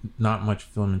 there's not much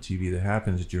film and TV that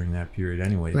happens during that period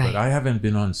anyway. Right. But I haven't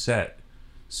been on set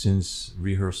since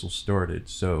rehearsal started,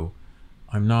 so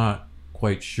I'm not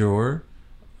quite sure.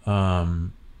 I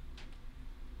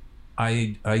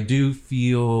do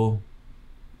feel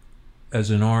as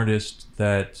an artist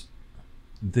that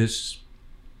this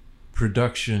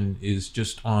production is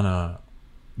just on a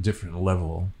different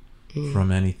level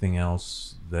from anything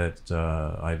else that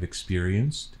I've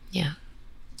experienced. Yeah.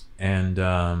 And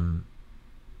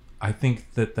I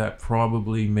think that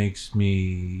probably makes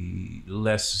me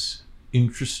less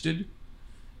interested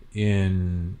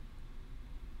in,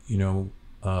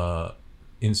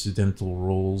 incidental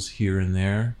roles here and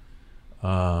there.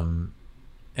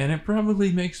 And it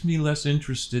probably makes me less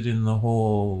interested in the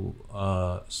whole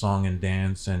song and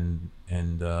dance and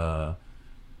the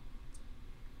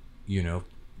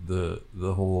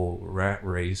whole rat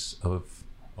race of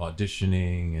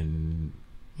auditioning and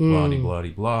blah blah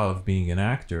blah of being an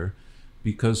actor,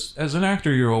 because as an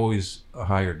actor you're always a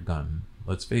hired gun.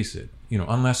 Let's face it.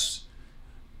 Unless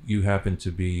you happen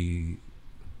to be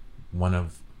one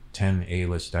of 10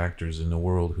 A-list actors in the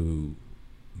world who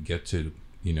get to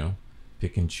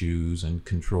pick and choose and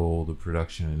control the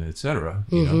production and etc.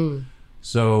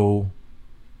 So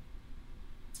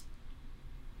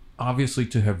obviously,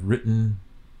 to have written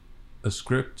a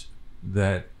script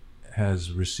that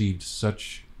has received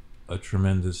such a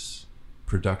tremendous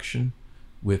production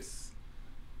with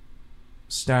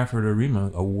Stafford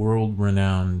Arima, a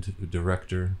world-renowned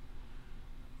director,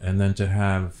 and then to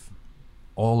have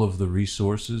all of the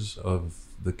resources of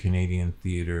the Canadian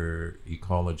theater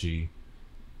ecology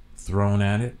thrown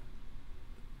at it,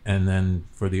 and then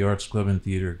for the Arts Club and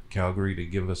Theatre Calgary to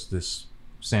give us this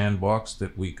sandbox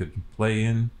that we could play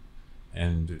in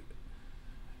and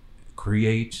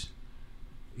create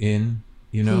in,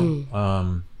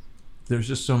 there's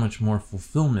just so much more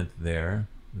fulfillment there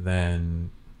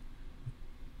than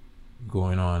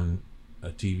going on a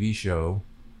TV show,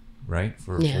 right,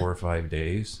 for 4 or 5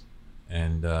 days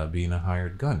and being a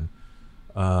hired gun.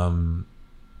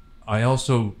 I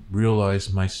also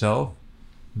realized myself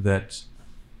that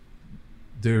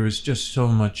there is just so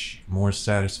much more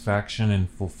satisfaction and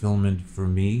fulfillment for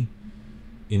me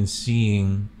in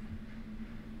seeing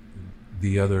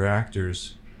the other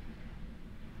actors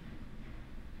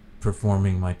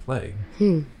performing my play.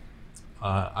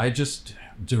 I just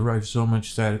derive so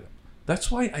much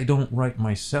that's why I don't write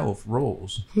myself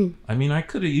roles. I mean, I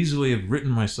could have easily have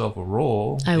written myself a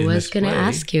role. I was going to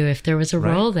ask you if there was a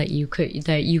role that you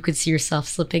could see yourself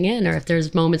slipping in, or if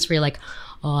there's moments where you're like,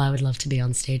 oh, I would love to be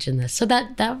on stage in this. So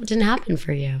that didn't happen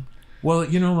for you. Well,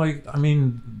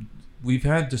 we've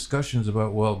had discussions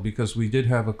about, because we did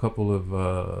have a couple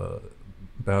of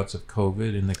bouts of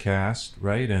COVID in the cast,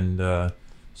 right? And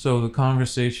so the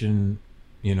conversation,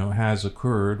 has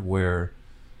occurred where,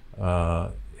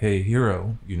 hey,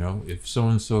 Hiro, if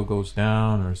so-and-so goes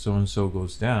down or so-and-so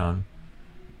goes down,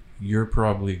 you're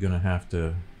probably going to have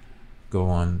to go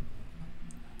on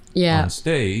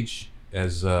stage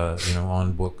as,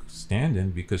 on-book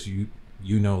stand-in, because you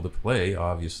know the play,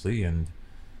 obviously, and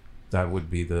that would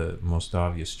be the most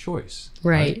obvious choice.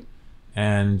 Right.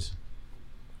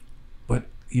 But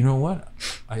you know what?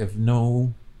 I have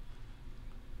no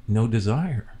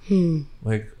desire.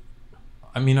 I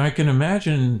can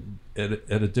imagine at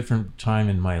a different time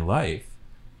in my life,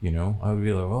 I would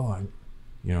be like,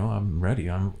 I'm ready.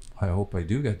 I hope I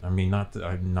do get. Not that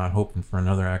I'm not hoping for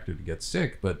another actor to get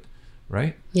sick, but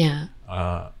right? Yeah.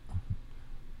 I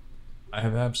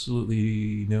have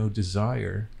absolutely no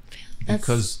desire. That's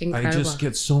because incredible. I just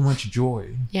get so much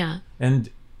joy. Yeah. And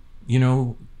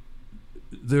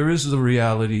there is the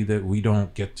reality that we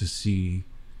don't get to see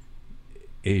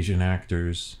Asian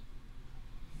actors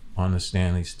on the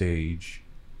Stanley stage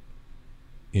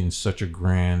in such a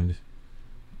grand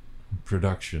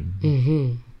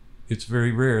production. It's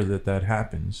very rare that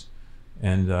happens,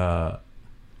 and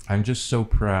I'm just so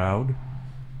proud.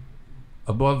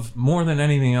 Above more than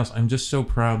anything else, I'm just so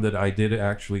proud that I did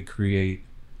actually create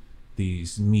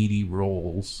these meaty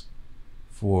roles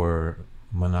for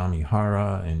Manami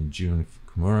Hara and June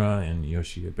Fukumura and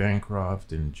Yoshia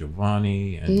Bancroft and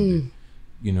Giovanni, and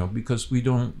because we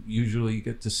don't usually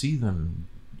get to see them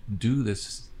do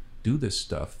this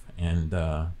stuff, and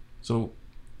so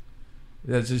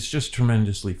it's just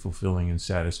tremendously fulfilling and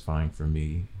satisfying for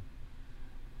me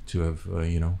to have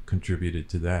contributed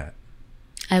to that.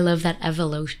 I love that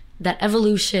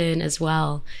evolution as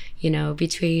well,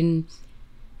 between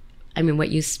what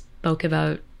you spoke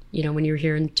about, when you were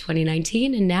here in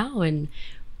 2019 and now, and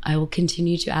I will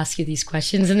continue to ask you these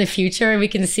questions in the future, and we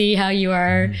can see how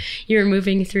you're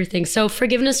moving through things. So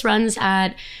Forgiveness runs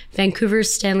at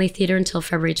Vancouver's Stanley Theatre until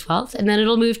February 12th, and then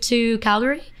it'll move to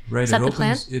Calgary? Right. Is that the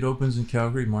plan? It opens in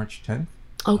Calgary March 10th.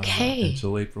 Okay.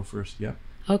 Until April 1st, yeah.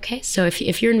 Okay, so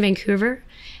if you're in Vancouver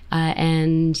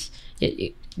and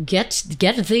get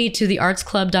thee to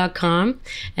theartsclub.com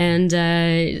and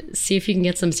see if you can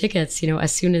get some tickets,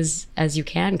 as soon as you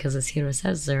can, because as Hiro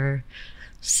says, they're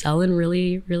selling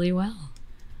really, really well.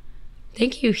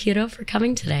 Thank you, Hiro, for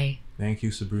coming today. Thank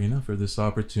you, Sabrina, for this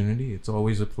opportunity. It's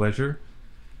always a pleasure.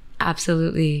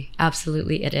 Absolutely.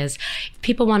 Absolutely, it is. If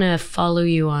people want to follow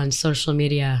you on social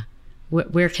media,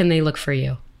 where can they look for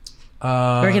you?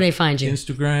 Where can they find you?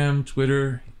 Instagram,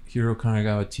 Twitter, Hiro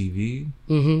Kanagawa TV.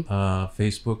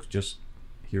 Facebook, just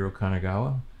Hiro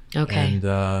Kanagawa. Okay.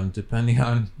 And depending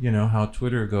on how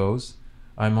Twitter goes,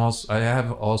 I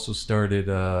have also started.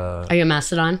 Are you on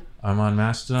Mastodon? I'm on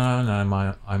Mastodon.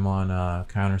 I'm on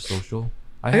Counter Social.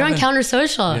 Are you on Counter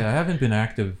Social? Yeah, I haven't been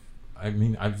active. I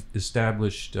mean, I've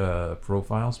established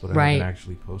profiles, but I haven't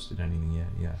actually posted anything yet.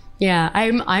 Yeah. Yeah,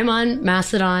 I'm on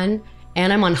Mastodon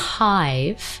and I'm on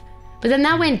Hive. But then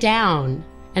that went down,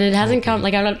 and it hasn't come.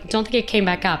 Like, I don't think it came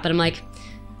back up. But I'm like,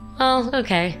 well,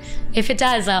 okay. If it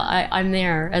does, I'm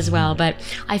there as well. But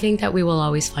I think that we will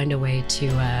always find a way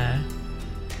to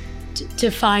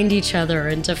find each other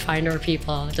and to find our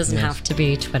people. It doesn't have to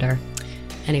be Twitter.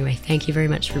 Anyway, thank you very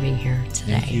much for being here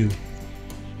today. Thank you.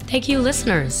 Thank you,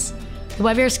 listeners. The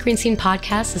YVR Screen Scene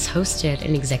podcast is hosted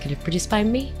and executive produced by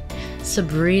me,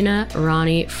 Sabrina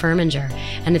Ronnie Furminger,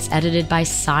 and it's edited by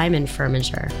Simon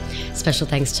Furminger. Special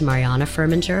thanks to Mariana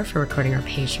Furminger for recording our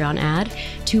Patreon ad,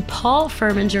 to Paul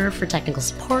Furminger for technical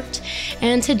support,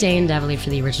 and to Dane Devley for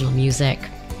the original music.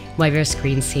 YVR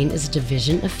Screen Scene is a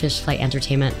division of Fishflight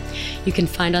Entertainment. You can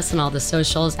find us on all the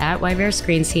socials at YVR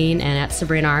Screen Scene and at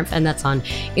Sabrina Armf, and that's on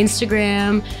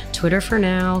Instagram, Twitter for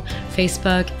now,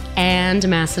 Facebook, and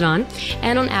Mastodon,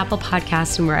 and on Apple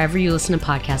Podcasts and wherever you listen to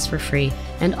podcasts for free,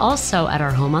 and also at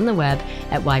our home on the web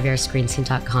at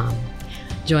yvrscreenscene.com.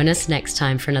 Join us next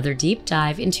time for another deep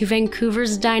dive into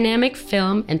Vancouver's dynamic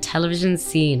film and television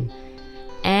scene.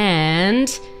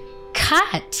 And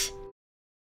cut!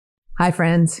 Hi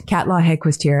friends, Kat Law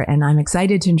Hedquist here, and I'm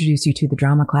excited to introduce you to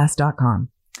thedramaclass.com.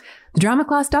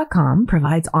 Thedramaclass.com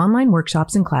provides online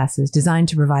workshops and classes designed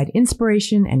to provide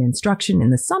inspiration and instruction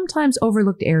in the sometimes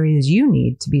overlooked areas you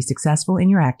need to be successful in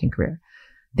your acting career.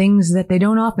 Things that they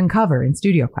don't often cover in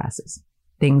studio classes.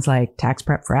 Things like tax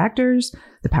prep for actors,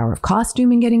 the power of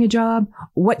costume in getting a job,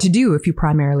 what to do if you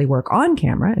primarily work on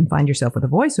camera and find yourself with a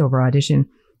voiceover audition,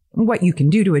 what you can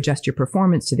do to adjust your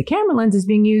performance to the camera lenses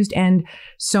being used, and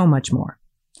so much more.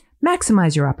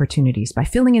 Maximize your opportunities by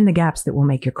filling in the gaps that will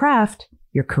make your craft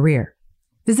your career.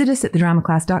 Visit us at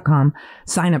thedramaclass.com,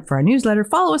 sign up for our newsletter,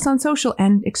 follow us on social,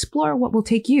 and explore what will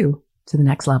take you to the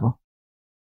next level.